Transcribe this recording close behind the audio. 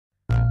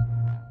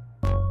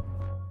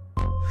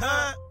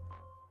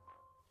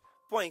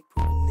Point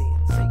proving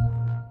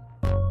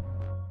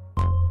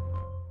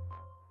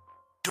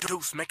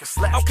Duse, make a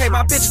slap. okay,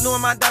 my bitch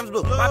knowing my diamonds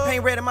blue. My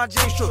paint red and my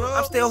jeans true.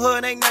 I'm still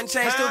hood, ain't nothing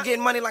changed. Still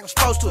getting money like I'm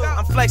supposed to.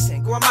 I'm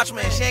flexing, going macho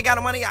man. She ain't got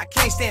no money, I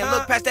can't stand.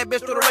 Look past that bitch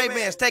through the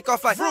Ray-Bans. Take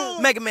off like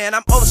Mega Man.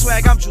 I'm over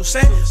swag, I'm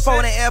juicing.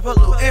 Phone and air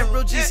polluting.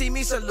 Real G see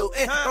me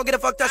saluting. Don't get a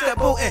fuck, touch that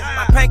bootin'.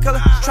 My paint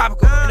color,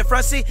 tropical. In the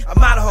front seat, a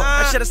model hoe.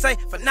 That shit I say,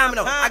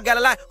 phenomenal. I got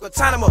a lot,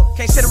 Guantanamo.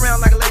 Can't sit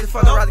around like a lazy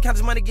fuck. I'd rather count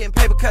this money getting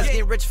paper cause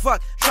getting rich as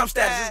fuck. Trump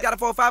status, just got a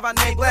 4-5,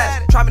 I name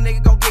glass. Try me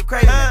nigga gon' get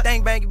crazy. That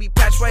thing bang, be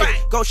patch weighted.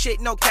 Go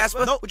shit, no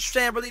Casper. What you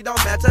saying really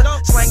don't matter.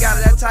 Swing out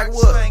of that Tiger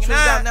Woods. Twins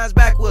out, now it's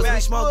backwoods. We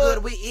smoke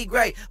good, we eat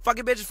great.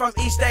 Fucking bitches from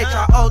East State.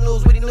 Try old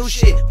news with the new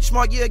shit. You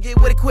smart, yeah, get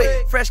with it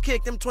quick. Fresh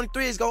kick, them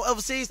 23s go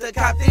overseas to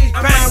cop these.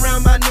 I'm riding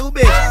around my new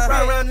bitch.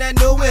 Riding around that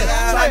new whip.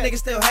 Side niggas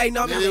still hating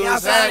on me. The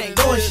outside ain't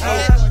doing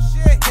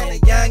shit. Can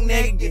a young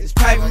nigga get his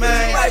pipe,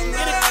 man?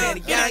 Can a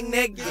young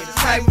nigga get his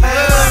pipe, man?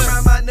 Riding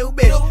around my new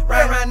bitch.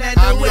 Riding around that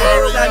new whip.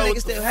 Side niggas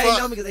still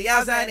hating on me because the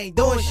outside ain't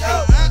doing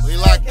shit. We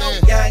locked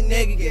in. Young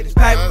nigga get his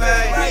pipe,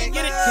 man.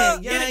 Can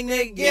a young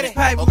nigga get his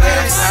pipe, man?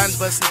 Lines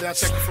busting down,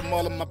 checking from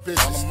all of my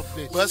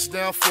bitches. Bust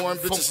down foreign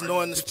bitches,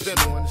 knowing this pimp.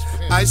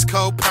 Ice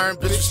cold perm,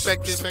 bitch,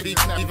 respect this beat.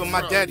 Even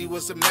my daddy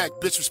was a Mac,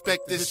 bitch,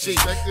 respect this G.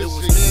 It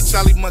was me and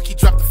Charlie Monkey,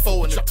 dropped the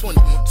 4 and the 20.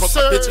 Broke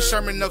my bitch a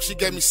Sherman Oak, she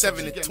gave me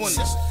 7 and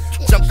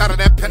 20s. Jumped out of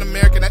that Pan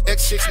American, that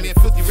X6, me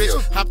and Philthy rich.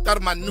 Hopped out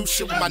of my new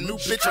shit with my new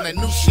bitch on that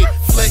new shit.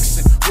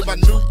 Flexing with my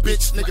new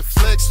bitch, nigga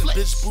flexing.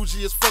 Bitch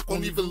bougie as fuck,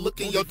 won't even look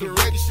in your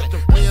direction.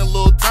 Me and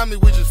Lil Tommy,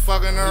 we just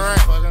fucking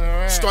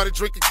around. Started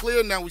drinking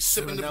clear, now we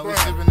sipping the brown.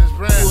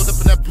 Pulled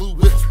up in that blue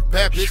whip,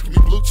 bad bitch, give me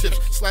blue chips.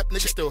 Slap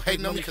niggas still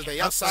hating on me cause they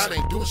outside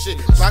ain't doing shit.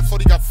 Black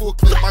 40 got full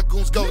clip, my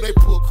goons go, they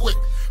pull quick.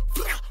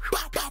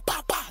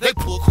 They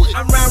pull quick.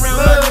 I'm round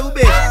my new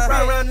bitch,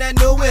 round around that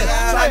new whip.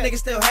 Side niggas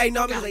still hating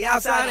on me cause they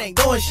outside ain't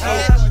doing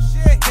shit.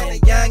 Can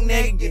a young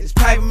nigga get his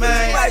pipe,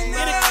 man?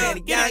 Can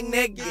a young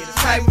nigga get his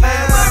pipe,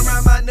 man? Round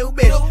around my new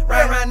bitch,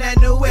 round around that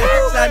new whip.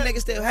 Side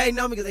niggas still hating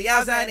on me cause they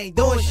outside ain't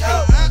doing shit.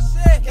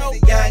 Can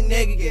a young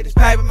nigga get his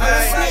pipe, man?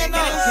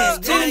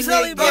 Can a young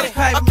nigga get his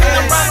pipe,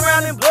 man? I'm riding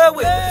around in blood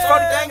with this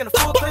 40 gang in a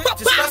full clip.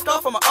 Just stressed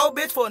off from an old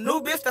bitch for a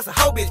new bitch, that's a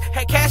hoe bitch.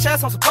 Had cash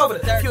ass on some cover.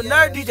 If you a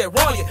nerd, DJ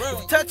wrong you.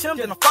 If you touch him,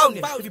 then I'm folding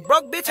you. If you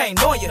broke, bitch, I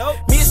ain't knowing you.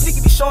 Me and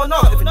Sneaky be showing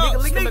off. If a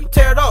nigga leak, make him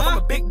tear it off. I'm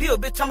a big deal,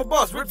 bitch, I'm a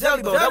boss. Rip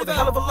Zelly, that was a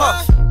hell of a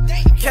loss.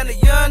 Can a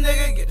young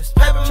nigga get this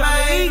paper,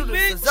 man? Do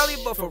this for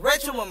Zelly, but for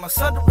Rachel when my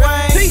son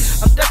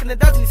Dwayne. I'm ducking the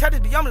dots and these haters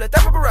be on me like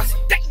that paparazzi.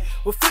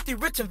 With 50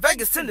 rich in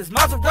Vegas in this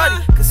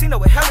Maserati. Casino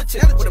with hella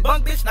chick. With a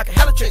bunk bitch, knock a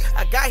hella trick.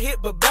 I got hit,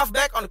 but bounced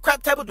back on the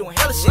crap table doing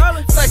hella shit.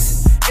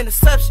 Flexing,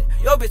 interception.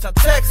 Yo, bitch, I'm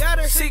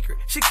texting. Secret,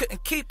 she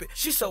couldn't keep it.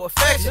 She so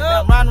affectionate.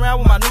 Now I'm riding around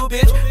with my new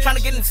bitch. Trying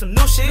to get in some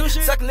new shit.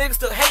 Suckin' niggas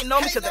still hating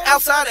on me cause the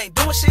outside ain't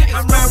doing shit.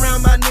 I'm riding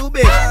around my new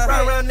bitch,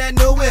 riding around that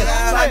new whip.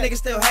 Side niggas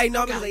still hating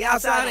on me cause the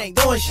outside ain't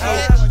doing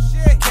shit.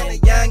 Can a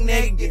young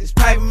nigga get his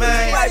pipe,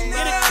 man?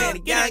 Can a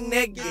young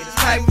nigga get his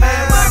pipe,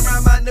 man? Riding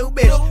around my new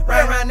bitch,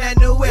 riding around that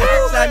new whip.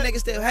 Side niggas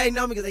still hating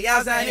on me cause the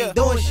outside ain't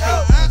doing shit.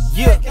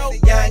 Can a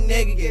young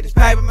nigga get his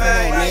pipe,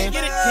 man?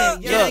 Can a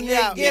young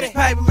nigga get his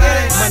pipe,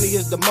 man? Money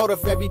is the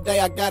motive, every day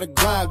I gotta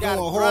grind.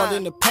 Going hard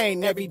in the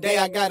pain, every day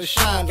I gotta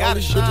shine. All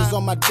these bitches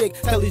on my dick,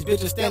 tell these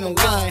bitches stand in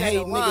line. Hey,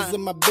 niggas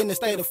in my business,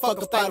 stay the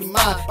fuck up out of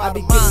mine. I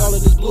be getting all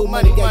of this blue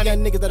money, got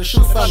young niggas that'll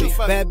shoot for me.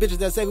 Bad bitches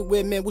that's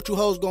everywhere, man, what you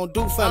hoes gonna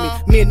do for me?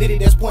 Me and Niddie,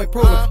 that's point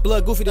proven.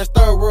 Blood Goofy, that's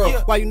third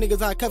world. Why you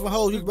niggas out cuffing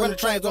hoes, you running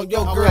trains on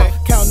your girl.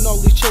 Counting all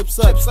these chips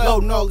up,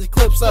 loading all these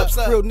clips up.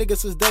 Real niggas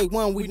since day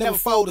one, we never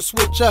fold or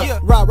switch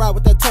up. Ride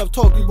with that tough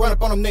talk, you run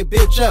up on them, they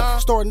bitch up.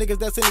 Store niggas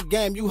that's in the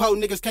game, you hoe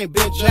niggas can't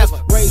bench us.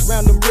 Raised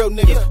round them real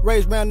niggas,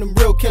 raised round them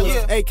real killers.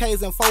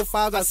 AKs and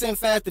 4-5s, I send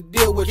fast to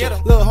deal with you.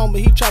 Little homie,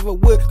 he travel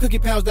with cookie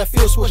pounds that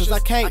feel switches. I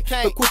can't,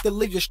 but quick to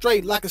leave you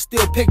straight like a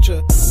still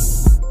picture.